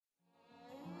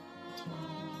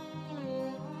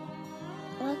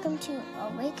welcome to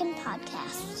Awaken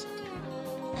Podcast.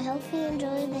 I hope you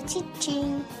enjoy the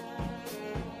teaching.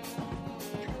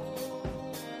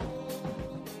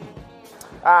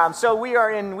 So we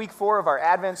are in week 4 of our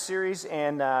Advent series,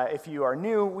 and if you are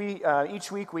new,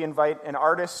 each week we invite an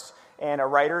artist and a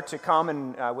writer to come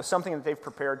and with something that they've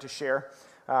prepared to share.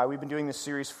 We've been doing this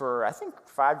series for, I think,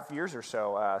 5 years or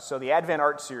so. So the Advent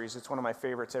Art Series, it's one of my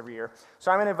favorites every year. So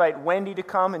I'm going to invite Wendy to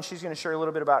come, and she's going to share a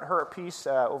little bit about her piece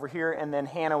over here, and then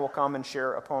Hannah will come and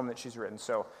share a poem that she's written.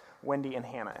 So Wendy and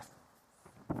Hannah.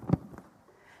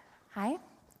 Hi,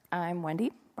 I'm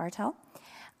Wendy Bartel.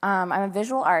 I'm a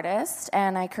visual artist,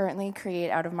 and I currently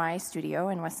create out of my studio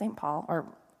in West St. Paul, or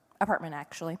apartment,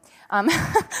 actually.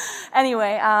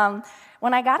 Anyway,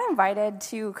 when I got invited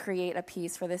to create a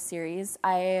piece for this series,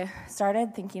 I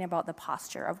started thinking about the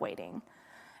posture of waiting.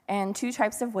 And 2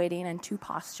 types of waiting and 2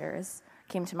 postures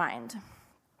came to mind.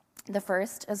 The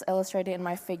first is illustrated in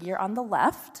my figure on the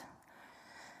left.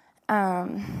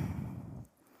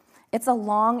 It's a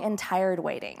long and tired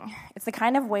waiting. It's the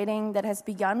kind of waiting that has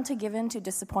begun to give in to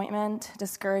disappointment,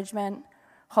 discouragement,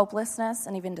 hopelessness,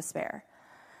 and even despair.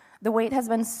 The wait has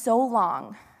been so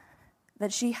long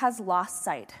that she has lost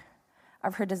sight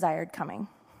of her desired coming.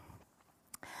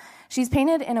 She's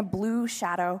painted in a blue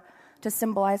shadow to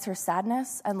symbolize her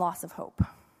sadness and loss of hope.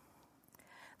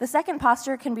 The second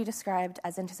posture can be described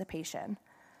as anticipation.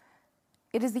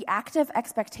 It is the active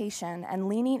expectation and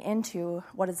leaning into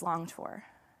what is longed for.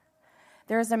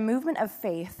 There is a movement of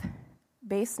faith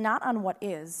based not on what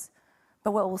is,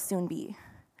 but what will soon be.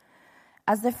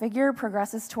 As the figure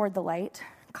progresses toward the light,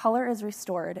 color is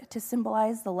restored to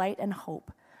symbolize the light and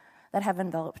hope that have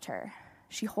enveloped her.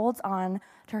 She holds on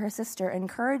to her sister,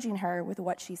 encouraging her with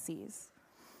what she sees.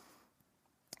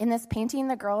 In this painting,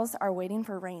 the girls are waiting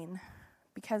for rain,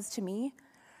 because to me,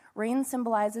 rain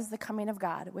symbolizes the coming of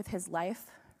God with his life,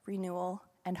 renewal,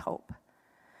 and hope.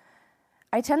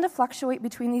 I tend to fluctuate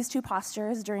between these 2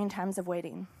 postures during times of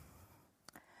waiting,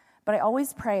 but I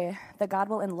always pray that God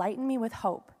will enlighten me with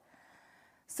hope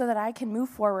so that I can move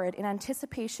forward in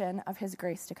anticipation of his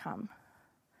grace to come.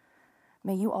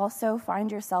 May you also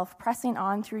find yourself pressing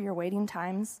on through your waiting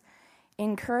times,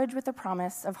 encouraged with the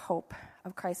promise of hope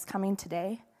of Christ's coming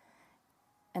today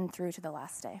and through to the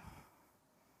last day.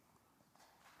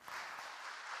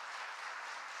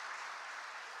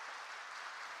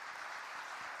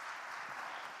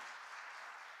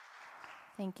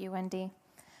 Thank you, Wendy.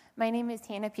 My name is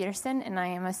Hannah Peterson, and I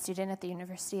am a student at the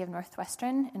University of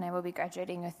Northwestern, and I will be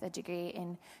graduating with a degree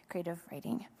in creative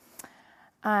writing.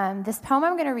 This poem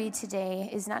I'm going to read today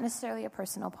is not necessarily a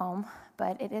personal poem,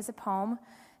 but it is a poem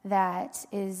that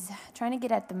is trying to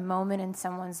get at the moment in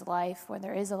someone's life where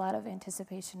there is a lot of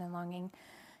anticipation and longing,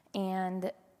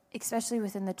 and especially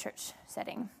within the church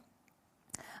setting.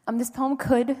 This poem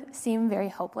could seem very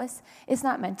hopeless. It's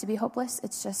not meant to be hopeless.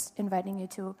 It's just inviting you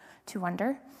to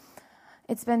wonder.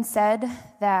 It's been said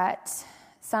that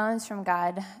silence from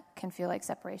God can feel like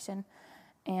separation,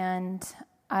 and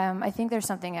I think there's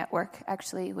something at work,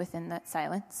 actually, within that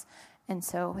silence. And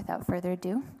so, without further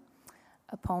ado,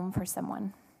 a poem for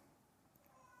someone.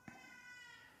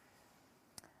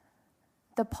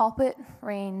 The pulpit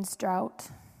rains drought,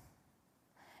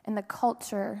 and the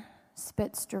culture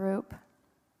spits droop.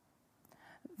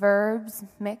 Verbs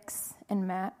mix and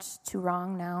match to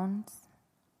wrong nouns.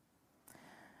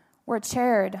 We're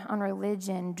chaired on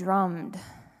religion, drummed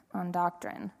on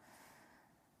doctrine.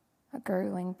 A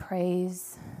gurgling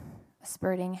praise, a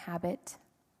spurting habit,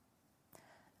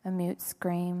 a mute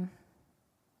scream.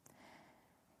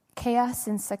 Chaos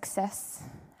and success,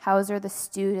 Hauser the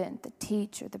student, the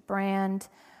teacher, the brand,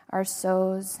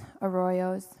 Arceau's,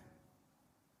 Arroyo's.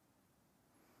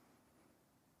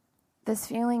 This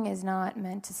feeling is not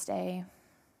meant to stay.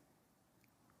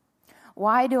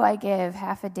 Why do I give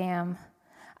half a damn?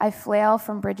 I flail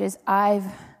from bridges I've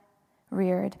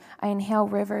reared. I inhale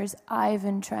rivers I've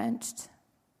entrenched.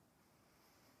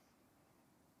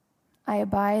 I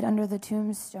abide under the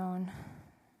tombstone.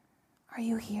 Are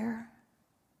you here?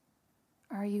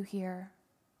 Are you here?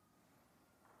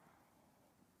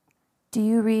 Do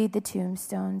you read the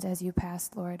tombstones as you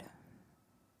pass, Lord?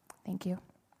 Thank you.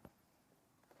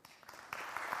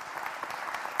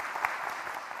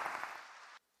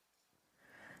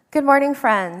 Good morning,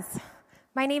 friends.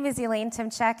 My name is Elaine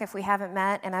Timchek, if we haven't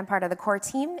met, and I'm part of the core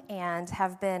team and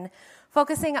have been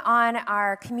focusing on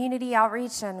our community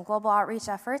outreach and global outreach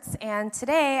efforts. And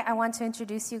today, I want to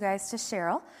introduce you guys to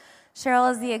Cheryl.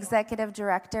 Cheryl is the executive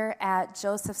director at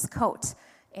Joseph's Coat,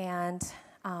 and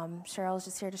Cheryl is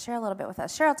just here to share a little bit with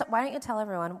us. Cheryl, why don't you tell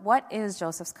everyone, what is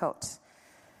Joseph's Coat?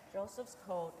 Joseph's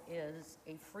Coat is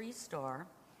a free store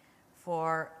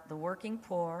for the working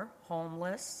poor,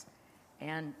 homeless,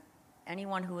 and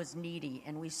anyone who is needy.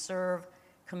 And we serve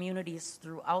communities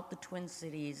throughout the Twin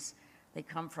Cities. They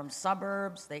come from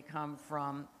suburbs, they come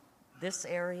from this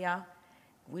area.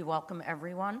 We welcome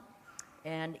everyone.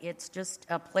 And it's just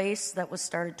a place that was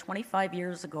started 25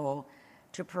 years ago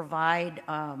to provide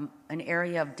an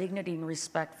area of dignity and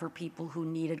respect for people who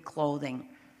needed clothing.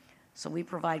 So we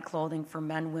provide clothing for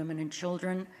men, women, and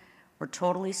children. We're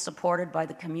totally supported by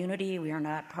the community. We are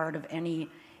not part of any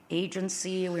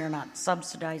agency. We are not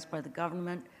subsidized by the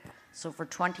government. So for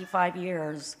 25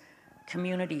 years,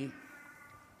 community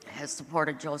has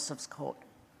supported Joseph's Coat.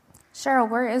 Cheryl,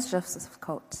 where is Joseph's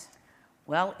Coat?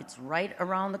 Well, it's right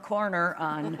around the corner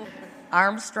on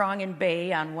Armstrong and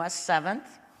Bay on West 7th,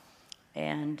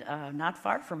 and not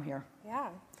far from here. Yeah.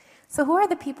 So who are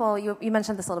the people, you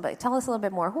mentioned this a little bit, tell us a little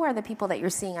bit more. Who are the people that you're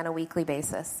seeing on a weekly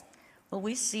basis? Well,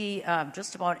 we see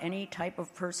just about any type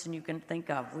of person you can think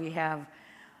of. We have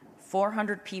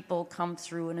 400 people come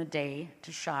through in a day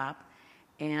to shop,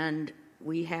 and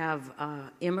we have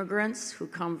immigrants who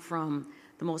come from,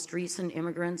 the most recent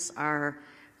immigrants are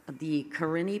the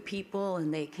Karenni people,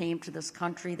 and they came to this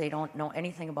country. They don't know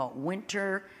anything about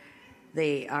winter.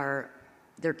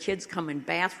 Their kids come in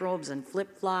bathrobes and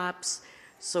flip-flops.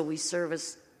 So we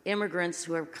service immigrants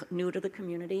who are new to the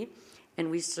community,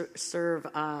 and we serve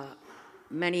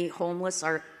many homeless,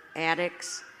 are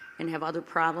addicts, and have other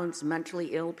problems, mentally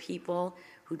ill people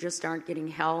who just aren't getting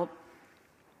help.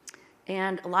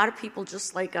 And a lot of people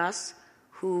just like us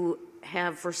who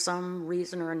have, for some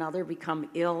reason or another, become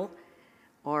ill,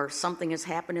 or something has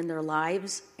happened in their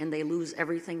lives and they lose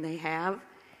everything they have,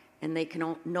 and they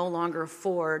can no longer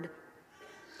afford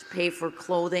to pay for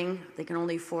clothing. They can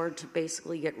only afford to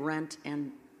basically get rent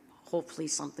and hopefully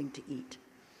something to eat.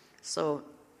 So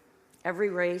every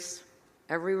race,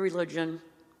 every religion,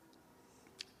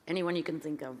 anyone you can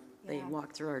think of, they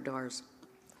walk through our doors.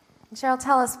 Cheryl,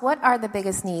 tell us, what are the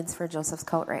biggest needs for Joseph's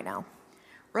Coat right now?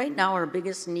 Right now, our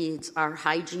biggest needs are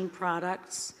hygiene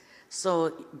products.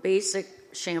 So basic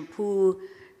shampoo,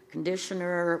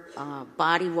 conditioner,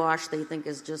 body wash, they think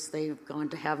is just, they've gone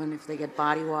to heaven if they get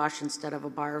body wash instead of a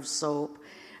bar of soap.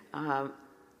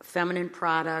 Feminine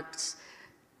products,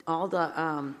 all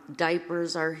the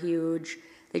diapers are huge.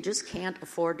 They just can't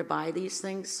afford to buy these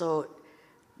things. So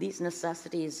these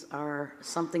necessities are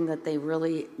something that they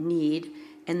really need.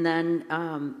 And then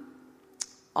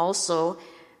also,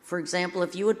 for example,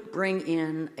 if you would bring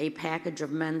in a package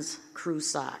of men's crew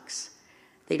socks,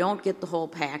 they don't get the whole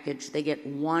package. They get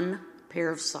one pair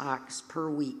of socks per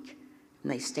week,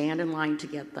 and they stand in line to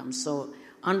get them. So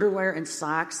underwear and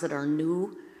socks that are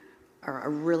new are a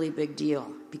really big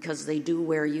deal because they do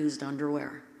wear used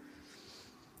underwear.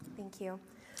 Thank you.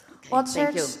 Okay, well,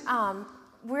 thank Church,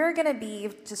 we're going to be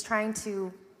just trying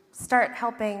to start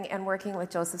helping and working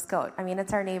with Joseph's Coat. I mean,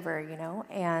 it's our neighbor,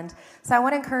 and so I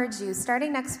want to encourage you,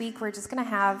 starting next week, we're just going to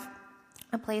have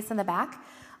a place in the back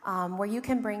where you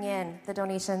can bring in the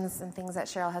donations and things that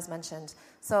Cheryl has mentioned.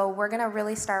 So we're going to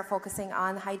really start focusing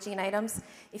on hygiene items.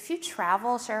 If you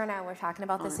travel, Cheryl and I were talking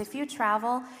about this, if you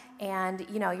travel and,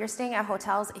 you're staying at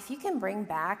hotels, if you can bring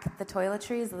back the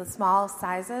toiletries, the small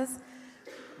sizes,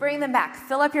 bring them back.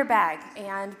 Fill up your bag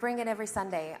and bring it every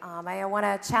Sunday. I want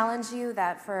to challenge you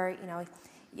that for,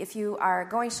 if you are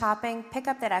going shopping, pick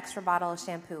up that extra bottle of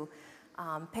shampoo.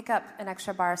 Pick up an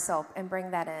extra bar of soap and bring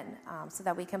that in so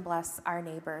that we can bless our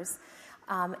neighbors.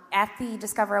 At the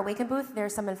Discover Awaken booth,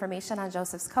 there's some information on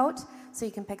Joseph's Coat, so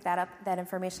you can pick that up, that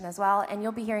information as well. And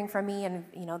you'll be hearing from me and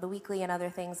the weekly and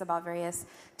other things about various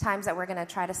times that we're going to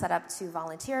try to set up to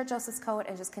volunteer at Joseph's Coat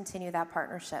and just continue that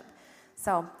partnership.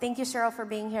 So thank you, Cheryl, for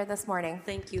being here this morning.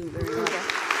 Thank you very much.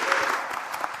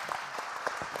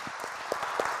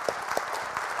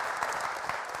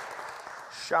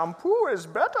 Shampoo is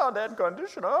better than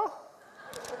conditioner.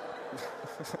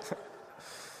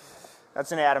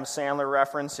 That's an Adam Sandler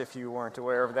reference, if you weren't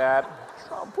aware of that.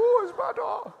 Shampoo is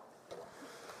better.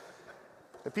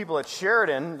 The people at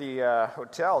Sheridan, the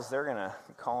hotels, they're going to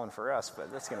be calling for us,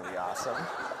 but that's going to be awesome.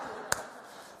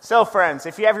 So, friends,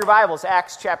 if you have your Bibles,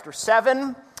 Acts chapter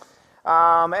 7.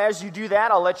 As you do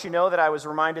that, I'll let you know that I was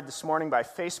reminded this morning by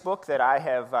Facebook that I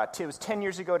have, it was 10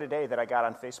 years ago today that I got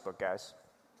on Facebook, guys.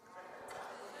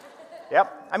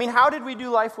 Yep. I mean, how did we do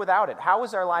life without it? How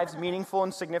was our lives meaningful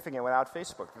and significant without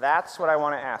Facebook? That's what I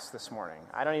want to ask this morning.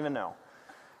 I don't even know.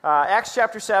 Acts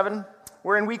chapter 7.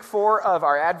 We're in week 4 of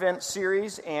our Advent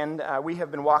series, and we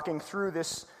have been walking through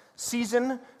this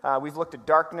season. We've looked at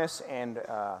darkness and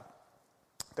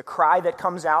the cry that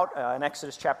comes out in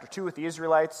Exodus chapter 2 with the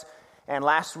Israelites, and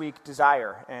last week,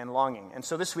 desire and longing. And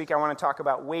so this week I want to talk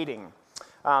about waiting.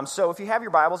 So if you have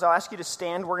your Bibles, I'll ask you to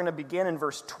stand. We're going to begin in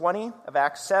verse 20 of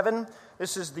Acts 7.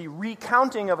 This is the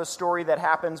recounting of a story that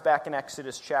happens back in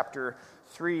Exodus chapter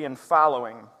 3 and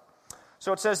following.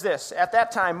 So it says this: At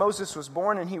that time Moses was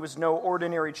born, and he was no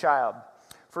ordinary child.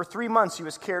 For 3 months he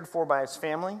was cared for by his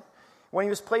family. When he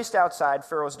was placed outside,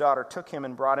 Pharaoh's daughter took him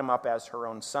and brought him up as her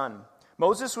own son.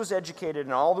 Moses was educated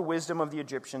in all the wisdom of the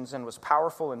Egyptians and was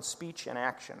powerful in speech and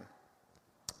action.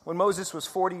 When Moses was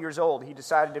 40 years old, he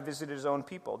decided to visit his own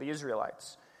people, the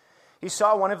Israelites. He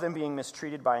saw one of them being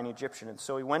mistreated by an Egyptian, and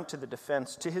so he went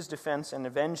to his defense and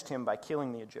avenged him by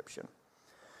killing the Egyptian.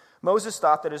 Moses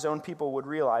thought that his own people would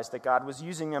realize that God was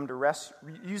using him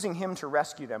to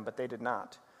rescue them, but they did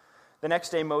not. The next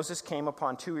day Moses came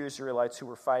upon 2 Israelites who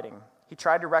were fighting. He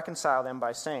tried to reconcile them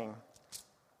by saying,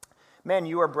 "Men,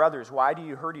 you are brothers. Why do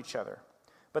you hurt each other?"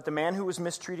 But the man who was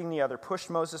mistreating the other pushed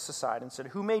Moses aside and said,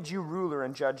 "Who made you ruler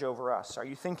and judge over us? Are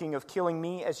you thinking of killing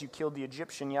me as you killed the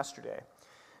Egyptian yesterday?"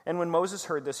 And when Moses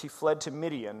heard this, he fled to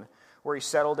Midian, where he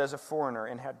settled as a foreigner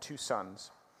and had 2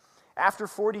 sons. After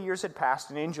 40 years had passed,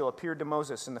 an angel appeared to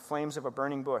Moses in the flames of a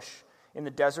burning bush in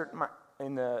the desert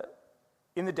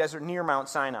near Mount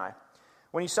Sinai.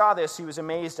 When he saw this, he was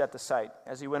amazed at the sight.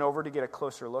 As he went over to get a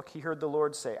closer look, he heard the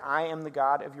Lord say, "I am the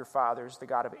God of your fathers, the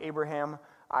God of Abraham,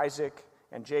 Isaac,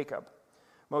 and Jacob."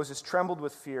 Moses trembled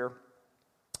with fear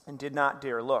and did not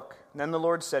dare look. And then the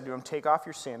Lord said to him, "Take off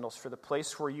your sandals, for the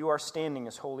place where you are standing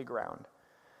is holy ground.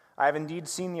 I have indeed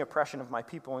seen the oppression of my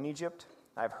people in Egypt.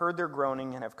 I have heard their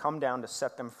groaning and have come down to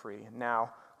set them free.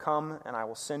 Now come, and I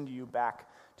will send you back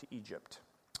to Egypt."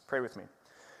 Pray with me.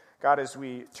 God, as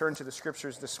we turn to the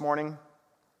Scriptures this morning,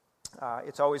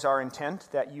 it's always our intent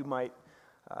that we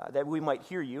might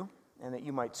hear you and that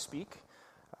you might speak.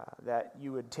 That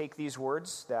you would take these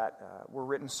words that were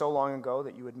written so long ago,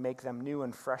 that you would make them new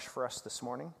and fresh for us this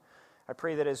morning. I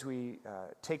pray that as we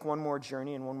take one more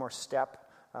journey and one more step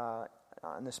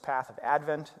on this path of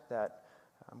Advent, that,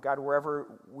 God, wherever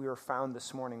we are found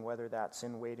this morning, whether that's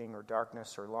in waiting or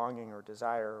darkness or longing or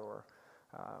desire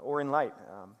or in light,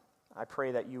 I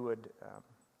pray that you would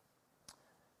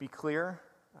be clear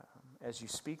as you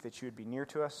speak, that you would be near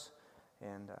to us,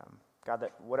 and God,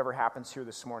 that whatever happens here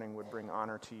this morning would bring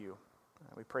honor to you.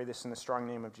 We pray this in the strong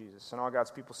name of Jesus. And all God's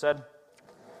people said,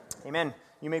 Amen.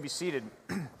 You may be seated.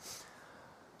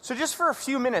 So just for a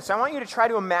few minutes, I want you to try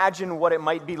to imagine what it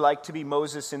might be like to be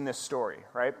Moses in this story,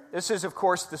 right? This is, of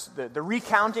course, the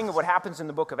recounting of what happens in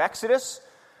the book of Exodus.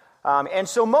 And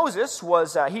so Moses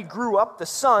he grew up the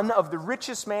son of the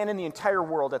richest man in the entire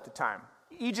world at the time.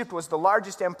 Egypt was the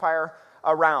largest empire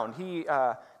around.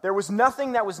 There was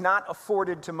nothing that was not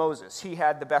afforded to Moses. He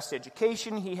had the best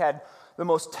education. He had the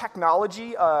most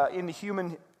technology in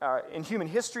human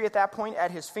history at that point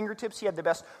at his fingertips. He had the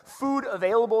best food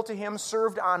available to him,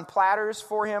 served on platters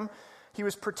for him. He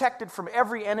was protected from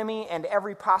every enemy and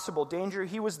every possible danger.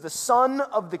 He was the son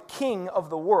of the king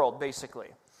of the world, basically.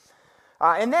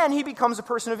 And then he becomes a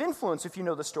person of influence, if you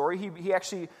know the story. He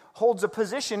actually holds a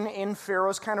position in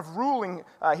Pharaoh's kind of ruling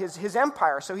his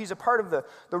empire. So he's a part of the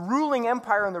ruling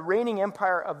empire and the reigning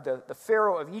empire of the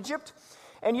Pharaoh of Egypt.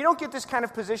 And you don't get this kind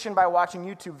of position by watching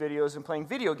YouTube videos and playing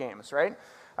video games, right?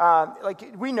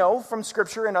 Like we know from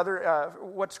Scripture and other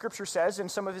what Scripture says in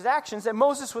some of his actions that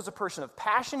Moses was a person of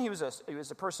passion. He was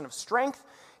a person of strength.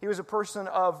 He was a person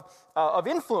of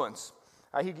influence.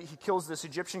 He kills this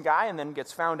Egyptian guy and then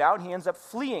gets found out, and he ends up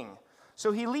fleeing.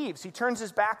 So he leaves. He turns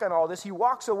his back on all this. He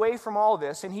walks away from all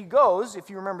this, and he goes, if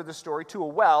you remember the story, to a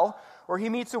well where he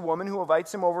meets a woman who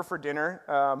invites him over for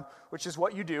dinner, which is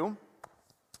what you do.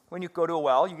 When you go to a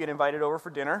well, you get invited over for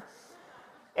dinner.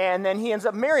 And then he ends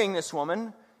up marrying this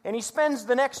woman, and he spends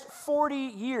the next 40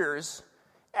 years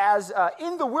as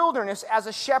in the wilderness as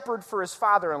a shepherd for his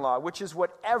father-in-law, which is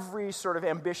what every sort of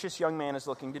ambitious young man is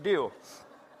looking to do.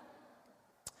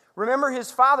 Remember, his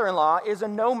father-in-law is a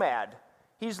nomad.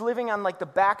 He's living on like the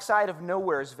backside of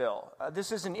Nowheresville.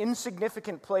 This is an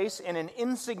insignificant place and an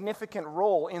insignificant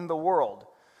role in the world.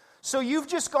 So you've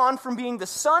just gone from being the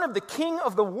son of the king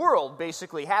of the world,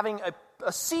 basically, having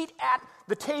a seat at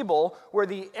the table where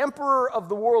the emperor of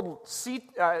the world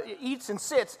eats and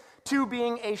sits, to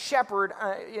being a shepherd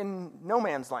in no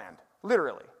man's land,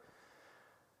 literally.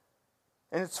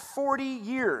 And it's 40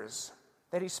 years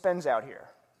that he spends out here.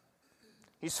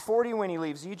 He's 40 when he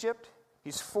leaves Egypt.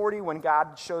 He's 40 when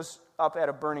God shows up at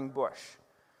a burning bush.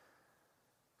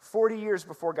 40 years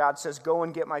before God says, "Go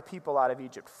and get my people out of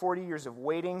Egypt." 40 years of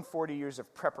waiting, 40 years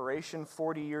of preparation,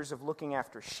 40 years of looking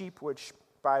after sheep, which,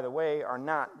 by the way, are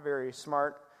not very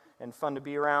smart and fun to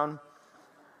be around.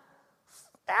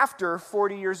 After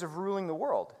 40 years of ruling the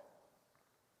world.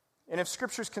 And if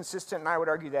Scripture is consistent, and I would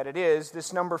argue that it is,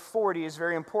 this number 40 is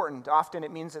very important. Often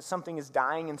it means that something is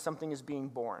dying and something is being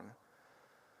born.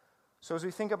 So as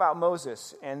we think about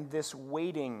Moses and this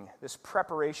waiting, this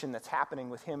preparation that's happening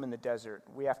with him in the desert,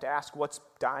 we have to ask what's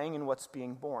dying and what's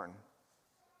being born.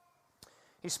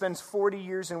 He spends 40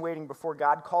 years in waiting before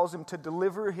God calls him to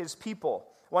deliver his people.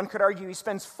 One could argue he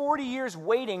spends 40 years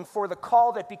waiting for the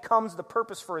call that becomes the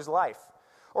purpose for his life,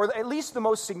 or at least the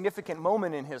most significant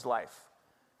moment in his life.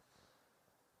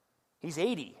 He's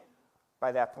 80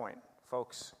 by that point,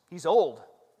 folks. He's old,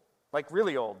 like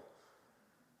really old.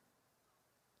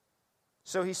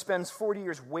 So he spends 40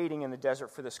 years waiting in the desert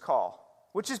for this call,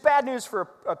 which is bad news for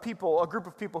a group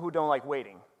of people who don't like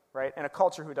waiting, right? And a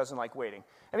culture who doesn't like waiting.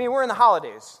 I mean, we're in the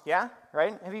holidays, yeah?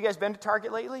 Right? Have you guys been to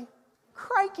Target lately?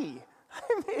 Crikey.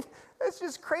 I mean, it's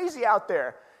just crazy out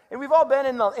there. And we've all been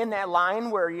in that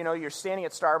line where, you're standing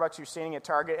at Starbucks, you're standing at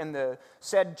Target, and the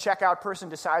said checkout person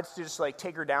decides to just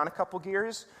take her down a couple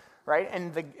gears, right?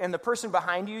 And the person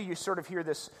behind you, you sort of hear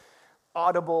this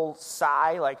audible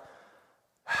sigh, like,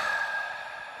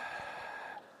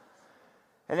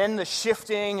 and then the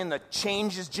shifting and the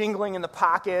changes jingling in the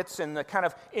pockets and the kind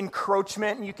of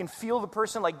encroachment, and you can feel the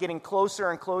person getting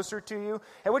closer and closer to you,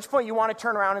 at which point you want to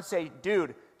turn around and say,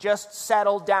 dude, just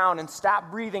settle down and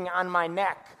stop breathing on my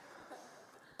neck.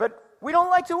 But we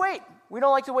don't like to wait. We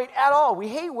don't like to wait at all. We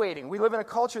hate waiting. We live in a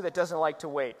culture that doesn't like to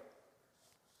wait.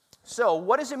 So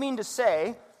what does it mean to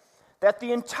say that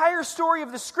the entire story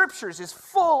of the Scriptures is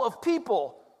full of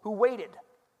people who waited?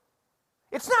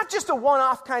 It's not just a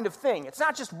one-off kind of thing. It's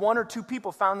not just one or two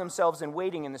people found themselves in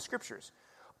waiting in the Scriptures.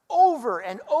 Over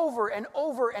and over and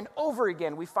over and over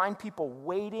again, we find people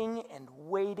waiting and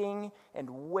waiting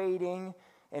and waiting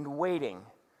and waiting.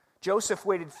 Joseph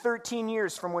waited 13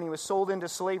 years from when he was sold into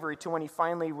slavery to when he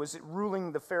finally was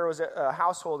ruling the Pharaoh's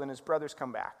household and his brothers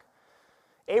come back.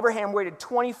 Abraham waited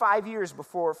 25 years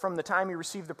from the time he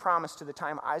received the promise to the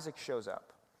time Isaac shows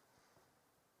up.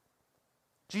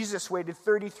 Jesus waited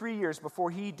 33 years before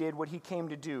he did what he came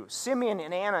to do. Simeon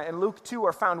and Anna and Luke too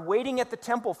are found waiting at the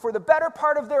temple for the better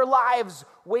part of their lives,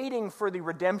 waiting for the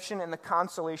redemption and the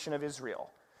consolation of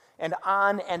Israel. And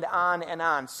on and on and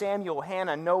on. Samuel,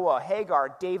 Hannah, Noah,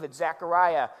 Hagar, David,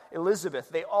 Zechariah, Elizabeth,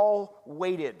 they all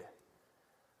waited.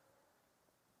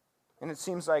 And it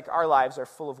seems like our lives are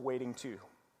full of waiting too.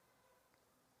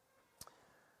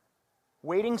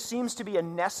 Waiting seems to be a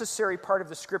necessary part of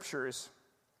the Scriptures,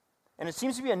 and it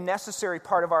seems to be a necessary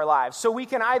part of our lives. So we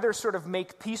can either sort of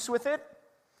make peace with it,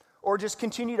 or just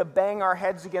continue to bang our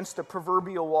heads against the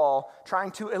proverbial wall, trying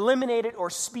to eliminate it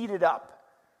or speed it up.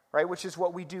 Right, which is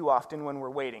what we do often when we're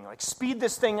waiting. Speed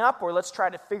this thing up, or let's try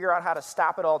to figure out how to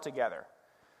stop it altogether.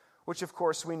 Which, of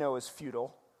course, we know is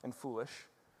futile and foolish,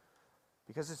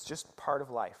 because it's just part of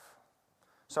life.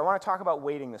 So I want to talk about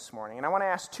waiting this morning, and I want to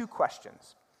ask two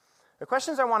questions. The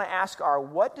questions I want to ask are,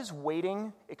 what does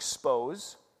waiting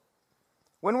expose?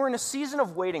 When we're in a season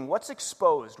of waiting, what's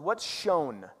exposed? What's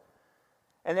shown?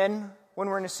 And then, when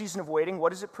we're in a season of waiting, what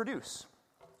does it produce?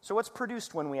 So what's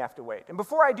produced when we have to wait? And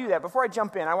before I do that, before I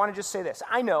jump in, I want to just say this.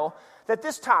 I know that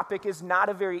this topic is not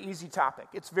a very easy topic.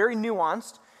 It's very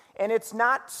nuanced, and it's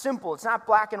not simple. It's not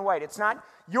black and white. It's not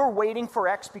you're waiting for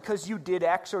X because you did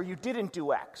X or you didn't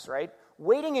do X, right?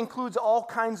 Waiting includes all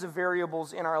kinds of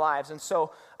variables in our lives, and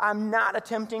so I'm not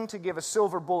attempting to give a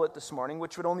silver bullet this morning,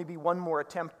 which would only be one more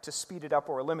attempt to speed it up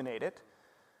or eliminate it.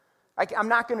 I'm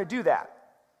not going to do that.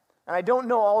 And I don't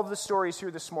know all of the stories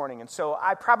here this morning, and so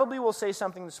I probably will say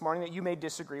something this morning that you may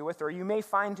disagree with, or you may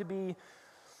find to be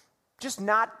just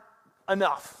not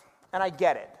enough, and I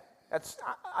get it.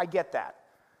 I get that.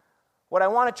 What I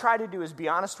want to try to do is be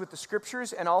honest with the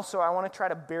Scriptures, and also I want to try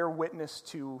to bear witness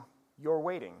to your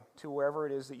waiting, to wherever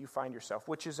it is that you find yourself,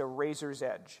 which is a razor's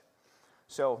edge.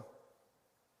 So,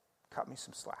 cut me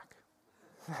some slack.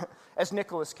 As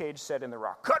Nicolas Cage said in The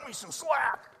Rock, cut me some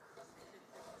slack!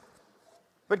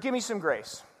 But give me some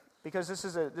grace, because this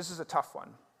is a tough one.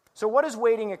 So what does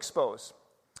waiting expose?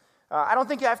 I don't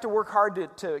think you have to work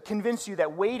hard to convince you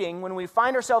that waiting, when we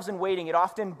find ourselves in waiting, it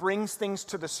often brings things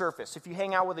to the surface. If you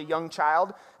hang out with a young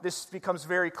child, this becomes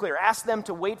very clear. Ask them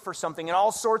to wait for something, and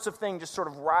all sorts of things just sort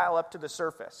of rile up to the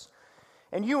surface.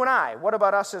 And you and I, what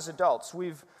about us as adults?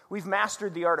 We've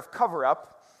mastered the art of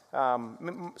cover-up,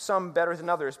 some better than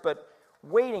others, but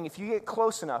waiting, if you get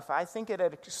close enough, I think it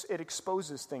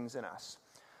exposes things in us.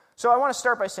 So I want to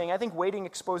start by saying I think waiting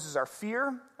exposes our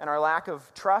fear and our lack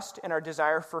of trust and our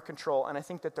desire for control, and I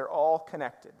think that they're all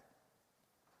connected.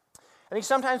 I think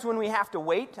sometimes when we have to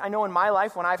wait, I know in my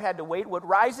life when I've had to wait, what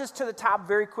rises to the top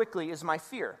very quickly is my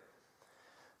fear.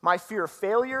 My fear of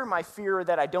failure, my fear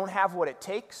that I don't have what it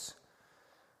takes,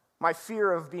 my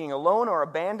fear of being alone or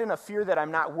abandoned, a fear that I'm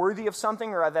not worthy of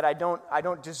something or that I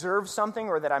don't deserve something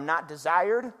or that I'm not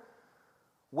desired.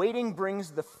 Waiting brings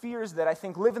the fears that I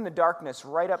think live in the darkness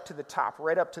right up to the top,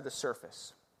 right up to the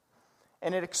surface.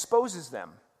 And it exposes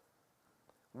them.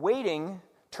 Waiting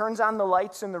turns on the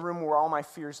lights in the room where all my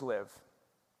fears live.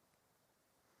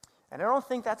 And I don't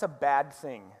think that's a bad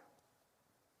thing.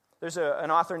 There's an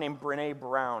author named Brené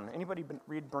Brown. Anybody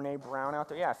read Brené Brown out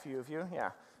there? Yeah, a few of you. Yeah.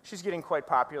 She's getting quite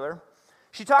popular.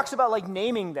 She talks about like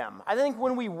naming them. I think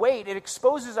when we wait, it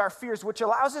exposes our fears, which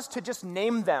allows us to just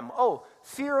name them. Oh,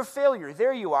 fear of failure.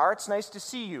 There you are. It's nice to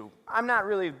see you. I'm not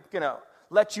really going to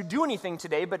let you do anything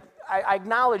today, but I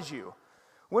acknowledge you.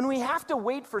 When we have to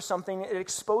wait for something, it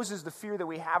exposes the fear that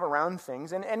we have around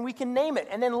things, and we can name it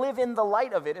and then live in the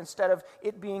light of it instead of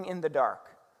it being in the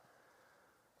dark.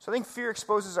 So I think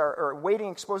waiting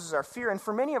exposes our fear, and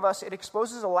for many of us, it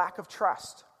exposes a lack of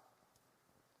trust.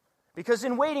 Because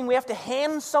in waiting, we have to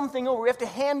hand something over. We have to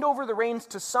hand over the reins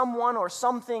to someone or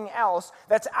something else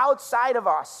that's outside of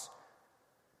us.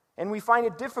 And we find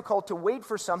it difficult to wait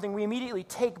for something. We immediately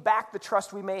take back the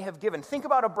trust we may have given. Think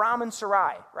about Abram and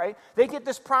Sarai, right? They get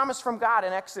this promise from God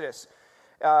in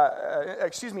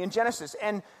in Genesis.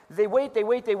 And they wait,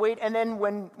 and then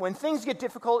when things get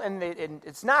difficult and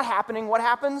it's not happening, what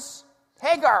happens?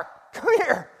 Hagar, come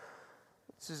here.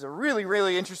 This is a really,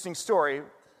 really interesting story.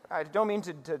 I don't mean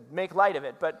to make light of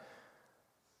it, but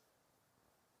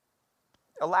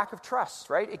a lack of trust,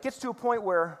 right? It gets to a point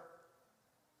where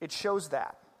it shows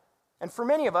that. And for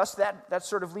many of us, that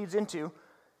sort of leads into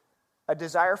a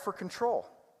desire for control.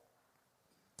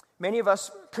 Many of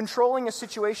us, controlling a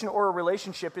situation or a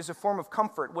relationship is a form of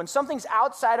comfort. When something's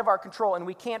outside of our control and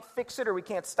we can't fix it or we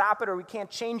can't stop it or we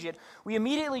can't change it, we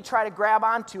immediately try to grab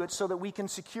onto it so that we can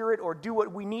secure it or do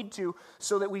what we need to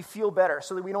so that we feel better,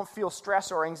 so that we don't feel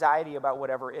stress or anxiety about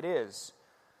whatever it is.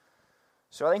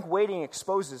 So I think waiting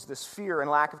exposes this fear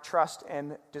and lack of trust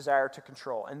and desire to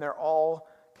control, and they're all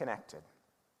connected.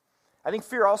 I think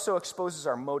fear also exposes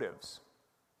our motives.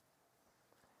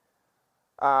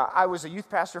 I was a youth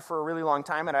pastor for a really long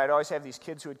time, and I'd always have these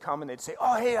kids who would come and they'd say,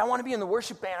 oh, hey, I want to be in the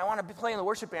worship band. I want to play in the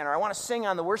worship band, or I want to sing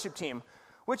on the worship team,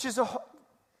 which is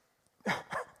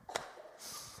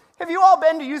Have you all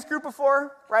been to youth group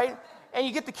before, right? And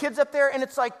you get the kids up there, and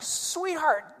it's like,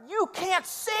 sweetheart, you can't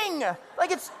sing. Like,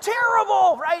 it's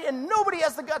terrible, right? And nobody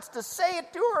has the guts to say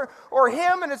it to her or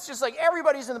him, and it's just like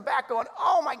everybody's in the back going,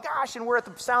 oh, my gosh, and we're at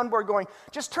the soundboard going,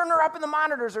 just turn her up in the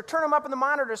monitors or turn him up in the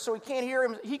monitors so he can't hear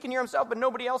him. He can hear himself, but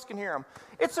nobody else can hear him.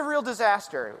 It's a real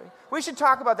disaster. We should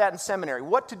talk about that in seminary,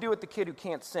 what to do with the kid who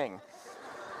can't sing.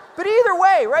 But either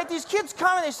way, right, these kids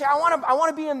come and they say, I want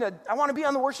to be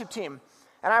on the worship team.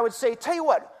 And I would say, tell you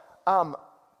what,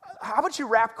 how about you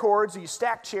wrap cords, or you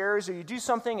stack chairs, or you do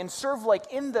something and serve like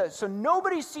so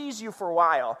nobody sees you for a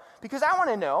while, because I want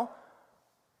to know,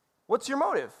 what's your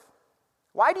motive?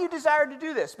 Why do you desire to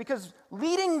do this? Because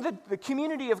leading the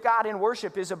community of God in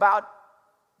worship is about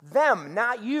them,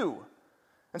 not you.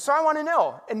 And so I want to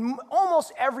know. And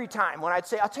almost every time when I'd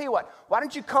say, I'll tell you what, why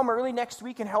don't you come early next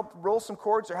week and help roll some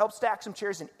cords or help stack some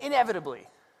chairs, and inevitably,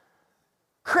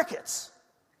 crickets,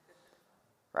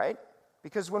 right?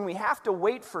 Because when we have to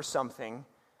wait for something,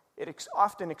 it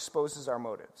often exposes our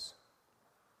motives.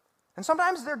 And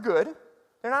sometimes they're good.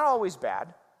 They're not always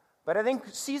bad. But I think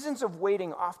seasons of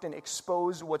waiting often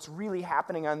expose what's really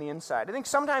happening on the inside. I think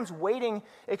sometimes waiting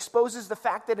exposes the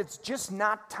fact that it's just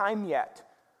not time yet.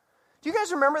 Do you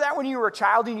guys remember that when you were a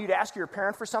child and you'd ask your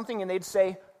parent for something and they'd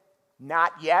say,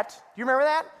 not yet? Do you remember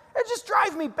that? It just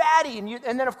drives me batty.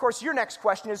 And then, of course, your next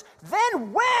question is,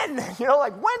 then when? When's it going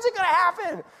to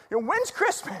happen? When's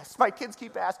Christmas? My kids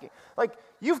keep asking. Like,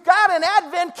 you've got an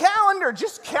Advent calendar.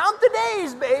 Just count the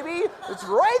days, baby. It's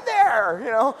right there.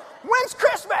 When's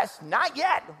Christmas? Not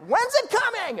yet. When's it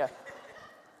coming?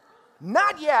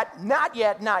 Not yet, not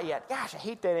yet, not yet. Gosh, I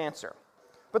hate that answer.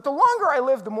 But the longer I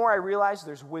live, the more I realize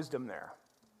there's wisdom there.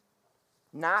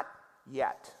 Not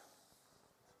yet.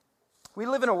 We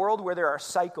live in a world where there are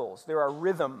cycles, there are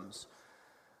rhythms,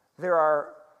 there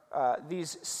are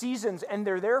these seasons, and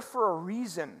they're there for a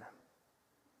reason.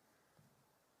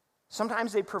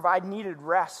 Sometimes they provide needed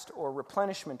rest or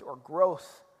replenishment or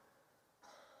growth.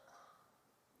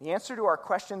 The answer to our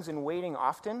questions in waiting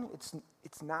often,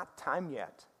 it's not time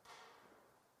yet.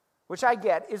 Which I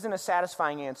get isn't a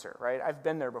satisfying answer, right? I've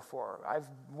been there before. I've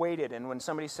waited, and when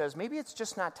somebody says, maybe it's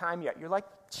just not time yet, you're like,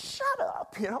 shut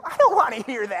up, I don't want to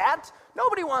hear that.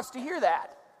 Nobody wants to hear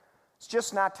that. It's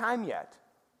just not time yet.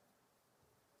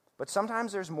 But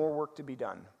sometimes there's more work to be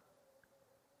done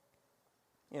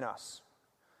in us.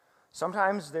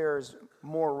 Sometimes there's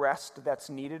more rest that's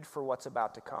needed for what's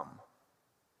about to come.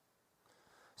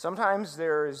 Sometimes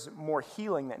there's more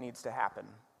healing that needs to happen.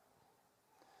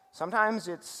 Sometimes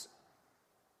it's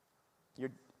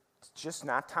just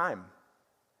not time,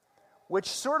 which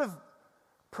sort of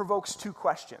provokes two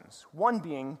questions. One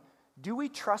being, do we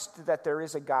trust that there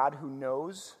is a God who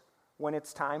knows when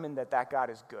it's time and that God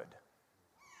is good?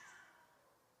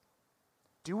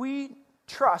 Do we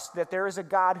trust that there is a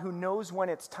God who knows when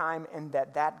it's time and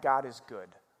that God is good?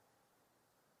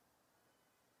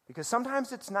 Because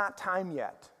sometimes it's not time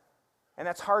yet, and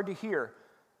that's hard to hear.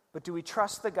 But do we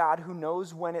trust the God who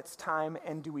knows when it's time,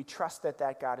 and do we trust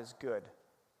that God is good?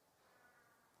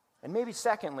 And maybe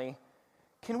secondly,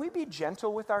 can we be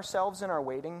gentle with ourselves in our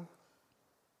waiting?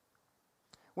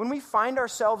 When we find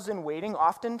ourselves in waiting,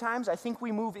 oftentimes I think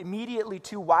we move immediately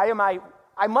to,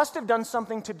 I must have done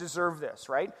something to deserve this,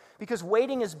 right? Because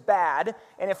waiting is bad,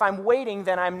 and if I'm waiting,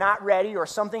 then I'm not ready, or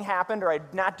something happened, or I'm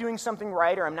not doing something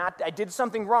right, or I did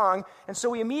something wrong, and so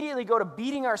we immediately go to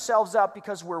beating ourselves up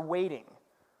because we're waiting.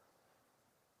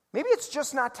 Maybe it's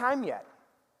just not time yet,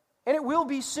 and it will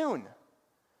be soon.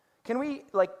 Can we,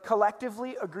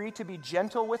 collectively agree to be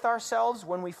gentle with ourselves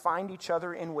when we find each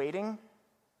other in waiting?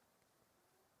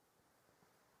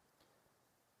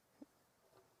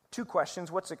 Two questions.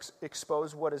 What's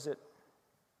exposed? What does it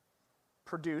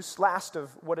produce? Last of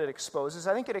what it exposes,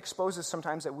 I think it exposes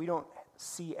sometimes that we don't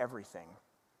see everything.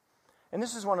 And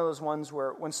this is one of those ones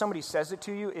where when somebody says it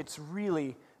to you, it's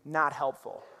really not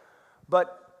helpful.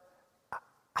 But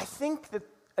I think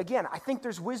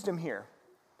there's wisdom here.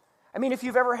 I mean, if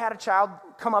you've ever had a child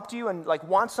come up to you and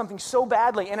wants something so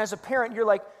badly, and as a parent, you're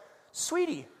like,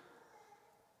 sweetie,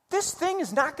 this thing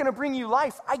is not going to bring you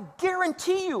life. I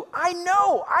guarantee you. I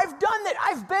know. I've done it.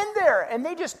 I've been there. And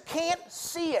they just can't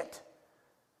see it.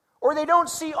 Or they don't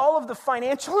see all of the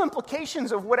financial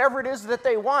implications of whatever it is that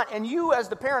they want. And you as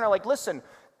the parent are like, listen,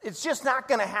 it's just not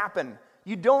going to happen.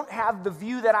 You don't have the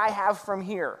view that I have from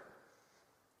here.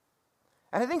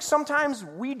 And I think sometimes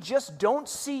we just don't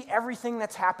see everything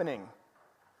that's happening.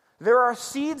 There are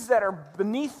seeds that are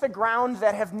beneath the ground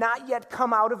that have not yet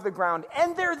come out of the ground.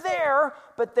 And they're there,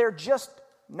 but they're just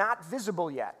not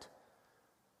visible yet.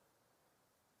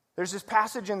 There's this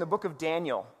passage in the book of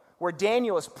Daniel where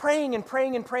Daniel is praying and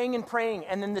praying and praying and praying,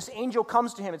 and then this angel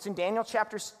comes to him. It's in Daniel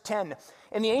chapter 10.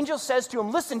 And the angel says to him,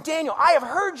 listen, Daniel, I have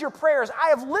heard your prayers. I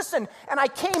have listened, and I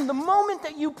came the moment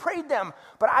that you prayed them,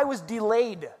 but I was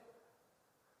delayed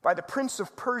by the prince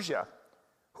of Persia.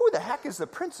 Who the heck is the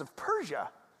prince of Persia?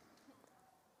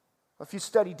 If you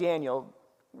study Daniel,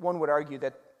 one would argue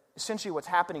that essentially what's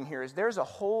happening here is there's a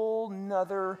whole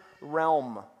nother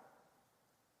realm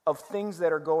of things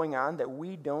that are going on that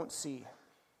we don't see.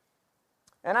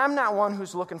 And I'm not one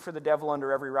who's looking for the devil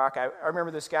under every rock. I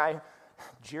remember this guy,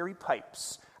 Jerry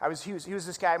Pipes. He was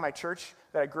this guy at my church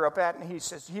that I grew up at, and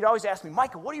he'd always ask me,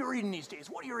 Michael, what are you reading these days?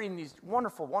 What are you reading these?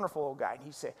 Wonderful, wonderful old guy.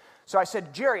 And so I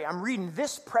said, Jerry, I'm reading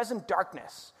This Present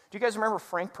Darkness. Do you guys remember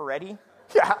Frank Peretti?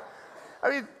 Yeah. I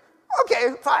mean,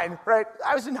 okay, fine, right?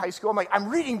 I was in high school. I'm like, I'm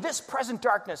reading This Present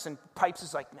Darkness. And Pipes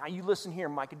is like, now you listen here,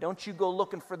 Micah. Don't you go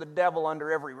looking for the devil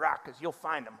under every rock, because you'll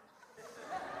find him.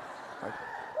 Like,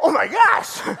 oh my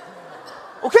gosh.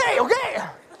 Okay.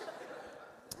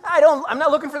 I'm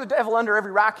not looking for the devil under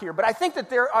every rock here, but I think that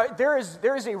there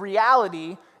is a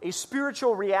reality, a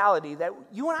spiritual reality that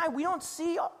you and I, we don't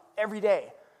see every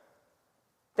day.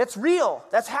 That's real.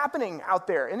 That's happening out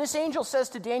there. And this angel says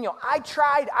to Daniel, I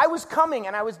tried, I was coming,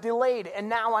 and I was delayed, and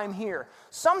now I'm here.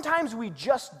 Sometimes we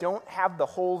just don't have the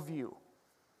whole view.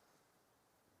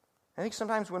 I think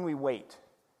sometimes when we wait,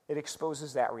 it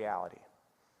exposes that reality.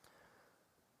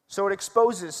 So it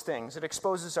exposes things. It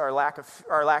exposes our lack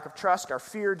of trust, our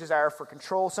fear, desire for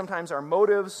control, sometimes our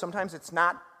motives, sometimes it's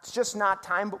just not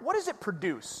time. But what does it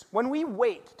produce? When we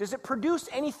wait, does it produce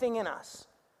anything in us?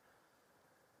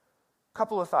 A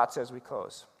couple of thoughts as we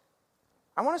close.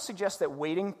 I want to suggest that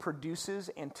waiting produces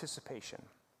anticipation.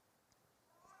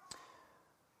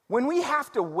 When we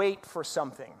have to wait for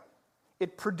something,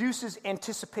 it produces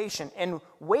anticipation, and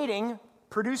waiting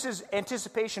produces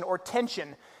anticipation or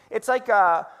tension. It's like,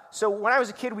 so when I was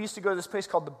a kid, we used to go to this place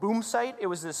called the Boom Site. It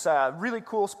was this really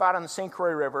cool spot on the St.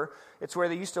 Croix River. It's where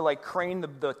they used to crane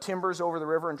the timbers over the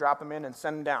river and drop them in and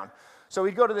send them down. So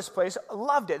we'd go to this place. I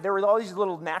loved it. There were all these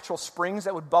little natural springs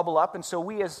that would bubble up, and so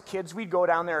we as kids, we'd go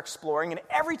down there exploring, and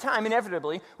every time,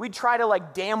 inevitably, we'd try to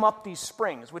dam up these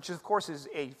springs, which of course is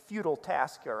a futile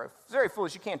task, or very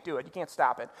foolish. You can't do it. You can't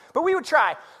stop it. But we would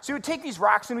try. So we would take these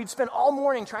rocks, and we'd spend all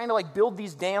morning trying to build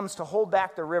these dams to hold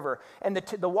back the river, and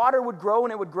the water would grow,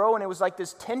 and it was like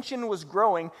this tension was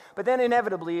growing, but then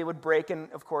inevitably it would break, and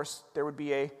of course there would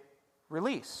be a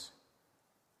release,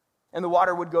 and the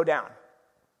water would go down.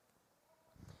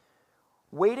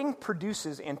 Waiting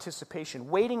produces anticipation.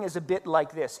 Waiting is a bit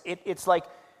like this. It's like,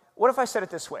 what if I said it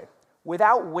this way?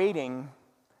 Without waiting,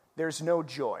 there's no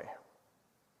joy.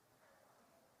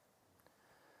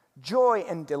 Joy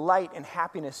and delight and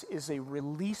happiness is a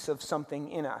release of something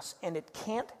in us, and it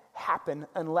can't happen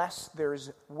unless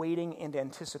there's waiting and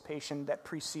anticipation that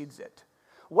precedes it.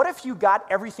 What if you got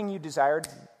everything you desired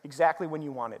exactly when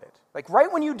you wanted it? Like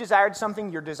right when you desired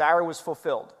something, your desire was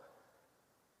fulfilled.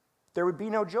 There would be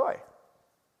no joy.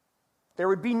 There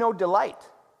would be no delight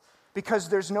because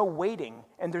there's no waiting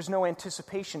and there's no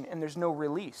anticipation and there's no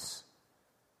release.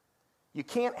 You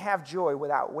can't have joy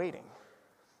without waiting.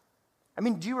 I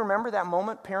mean, do you remember that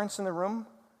moment, parents in the room,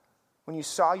 when you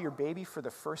saw your baby for the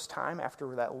first time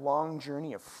after that long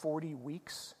journey of 40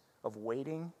 weeks of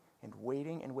waiting and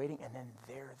waiting and waiting, and then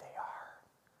there they are?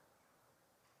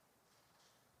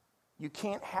 You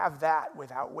can't have that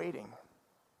without waiting.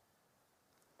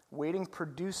 Waiting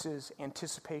produces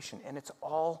anticipation, and it's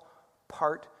all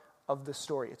part of the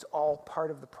story. It's all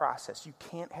part of the process. You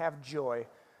can't have joy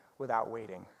without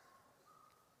waiting.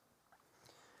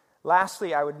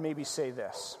 Lastly, I would maybe say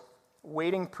this.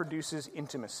 Waiting produces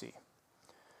intimacy.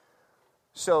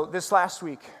 So this last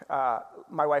week,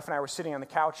 my wife and I were sitting on the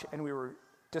couch, and we were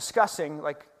discussing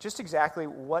just exactly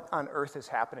what on earth is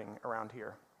happening around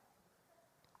here.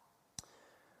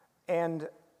 And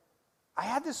I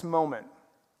had this moment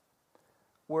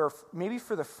where maybe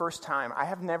for the first time, I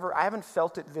haven't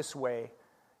felt it this way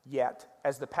yet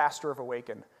as the pastor of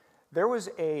Awaken. There was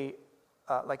a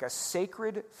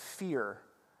sacred fear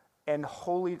and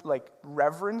holy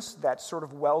reverence that sort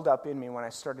of welled up in me when I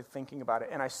started thinking about it.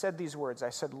 And I said these words.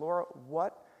 I said, Laura,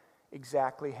 what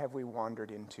exactly have we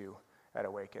wandered into at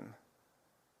Awaken?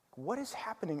 What is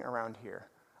happening around here?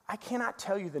 I cannot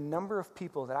tell you the number of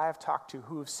people that I have talked to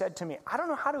who have said to me, I don't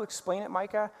know how to explain it,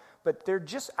 Micah, but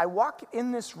I walk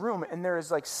in this room and there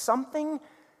is something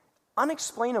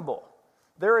unexplainable.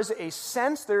 There is a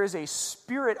sense, there is a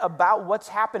spirit about what's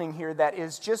happening here that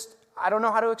is just, I don't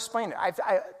know how to explain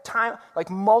it.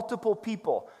 Multiple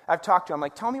people I've talked to, I'm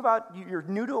like, tell me about, you're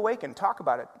new to Awaken, talk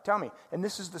about it, tell me. And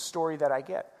this is the story that I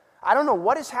get. I don't know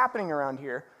what is happening around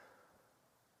here.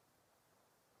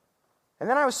 And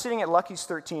then I was sitting at Lucky's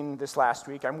 13 this last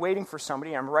week. I'm waiting for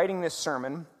somebody. I'm writing this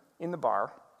sermon in the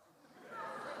bar.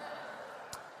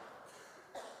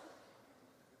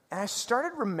 And I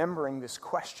started remembering this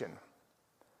question.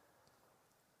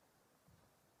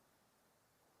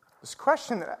 This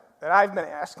question that I've been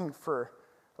asking for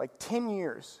 10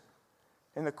 years.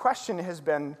 And the question has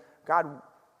been, God,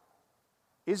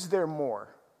 is there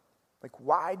more?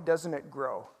 Why doesn't it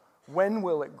grow? When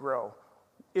will it grow?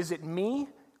 Is it me?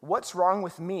 What's wrong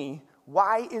with me?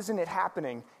 Why isn't it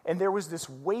happening? And there was this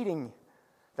waiting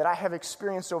that I have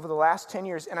experienced over the last 10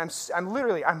 years. And I'm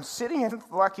sitting in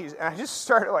Lucky's and I just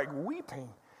started weeping.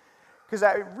 Because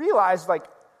I realized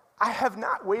I have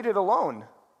not waited alone.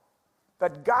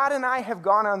 That God and I have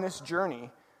gone on this journey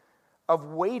of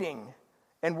waiting.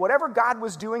 And whatever God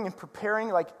was doing and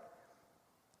preparing,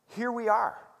 here we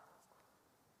are.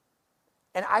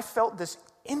 And I felt this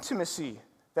intimacy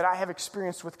that I have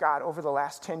experienced with God over the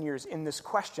last 10 years in this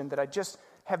question that I just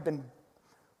have been,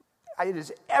 it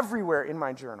is everywhere in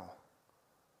my journal.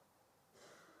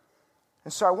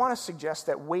 And so I want to suggest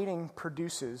that waiting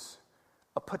produces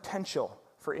a potential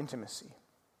for intimacy.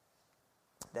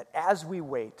 That as we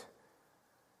wait,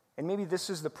 and maybe this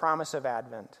is the promise of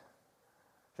Advent,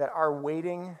 that our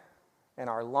waiting and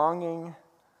our longing,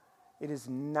 it is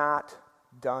not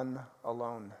done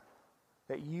alone.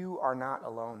 That you are not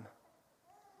alone.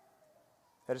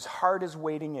 That as hard as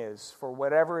waiting is, for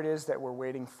whatever it is that we're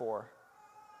waiting for,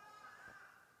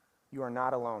 you are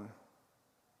not alone.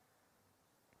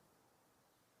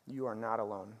 You are not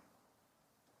alone.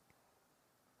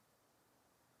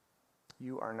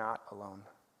 You are not alone.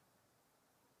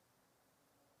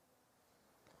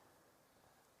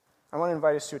 I want to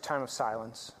invite us to a time of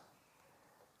silence.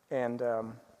 And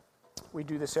we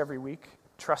do this every week,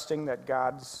 trusting that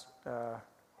God's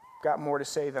got more to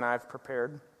say than I've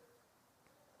prepared.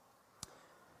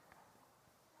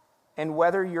 And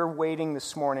whether your waiting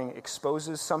this morning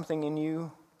exposes something in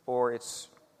you or it's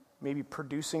maybe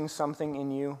producing something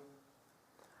in you,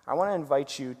 I want to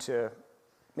invite you to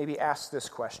maybe ask this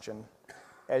question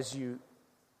as you,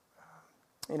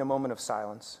 in a moment of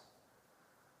silence.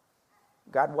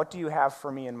 God, what do you have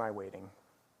for me in my waiting?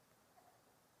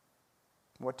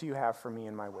 What do you have for me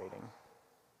in my waiting?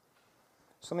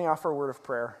 So let me offer a word of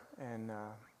prayer and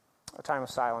a time of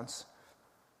silence.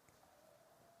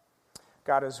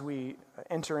 God, as we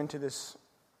enter into this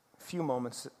few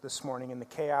moments this morning in the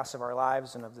chaos of our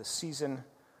lives and of this season,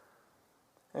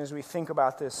 and as we think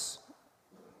about this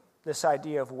this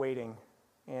idea of waiting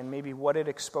and maybe what it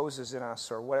exposes in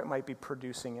us or what it might be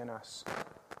producing in us.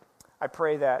 I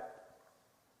pray that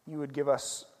you would give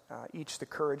us each the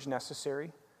courage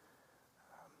necessary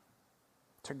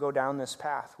to go down this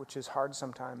path, which is hard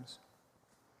sometimes.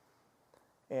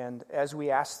 And as we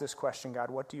ask this question,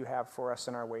 God, what do you have for us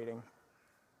in our waiting?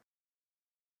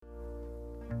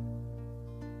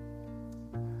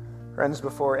 Friends,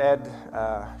 before Ed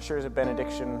shares a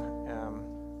benediction,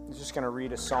 I'm just going to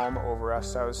read a psalm over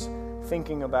us. I was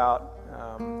thinking about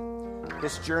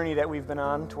this journey that we've been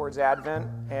on towards Advent,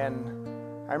 and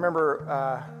I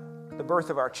remember the birth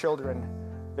of our children.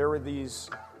 There were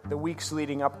the weeks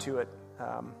leading up to it.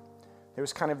 There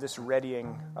was kind of this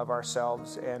readying of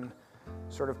ourselves and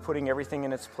sort of putting everything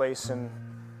in its place and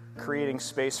creating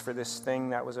space for this thing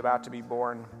that was about to be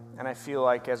born. And I feel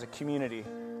like as a community,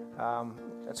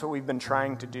 that's what we've been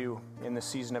trying to do in the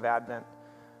season of Advent.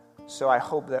 So I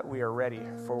hope that we are ready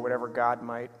for whatever God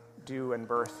might do and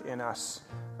birth in us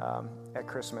at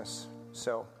Christmas.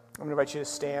 So I'm going to invite you to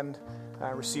stand,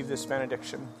 receive this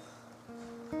benediction.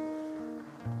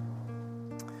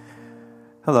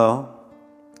 Hello.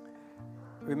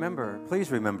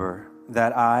 Please remember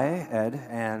that I, Ed,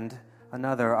 and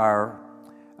another are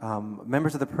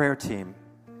members of the prayer team,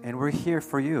 and we're here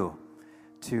for you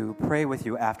to pray with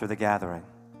you after the gathering.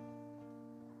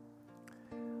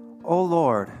 Oh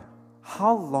Lord,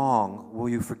 how long will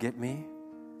you forget me?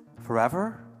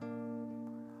 Forever?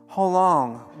 How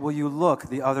long will you look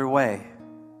the other way?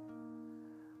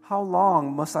 How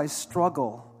long must I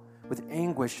struggle with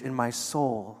anguish in my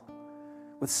soul,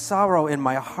 with sorrow in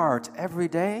my heart every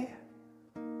day?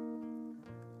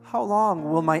 How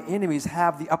long will my enemies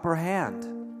have the upper hand?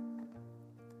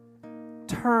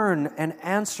 Turn and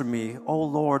answer me, O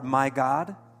Lord my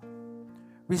God.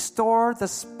 Restore the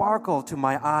sparkle to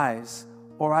my eyes,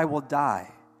 or I will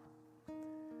die.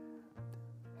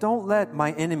 Don't let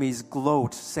my enemies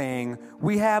gloat, saying,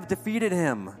 "We have defeated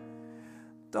him."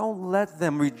 Don't let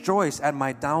them rejoice at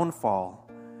my downfall.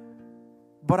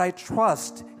 But I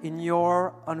trust in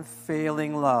your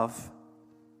unfailing love.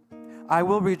 I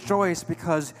will rejoice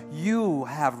because you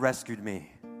have rescued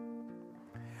me.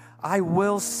 I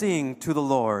will sing to the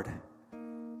Lord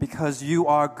because you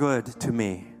are good to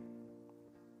me.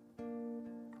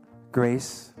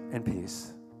 Grace and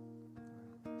peace.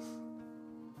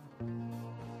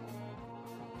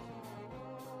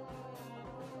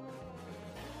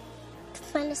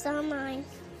 Find us online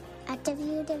at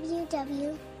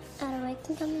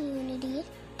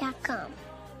www.awakencommunity.com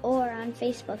or on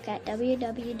Facebook at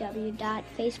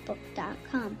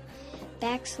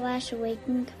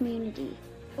www.facebook.com/awakencommunity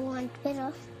or on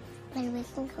Twitter at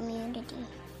Awaken Community.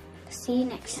 See you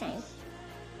next time.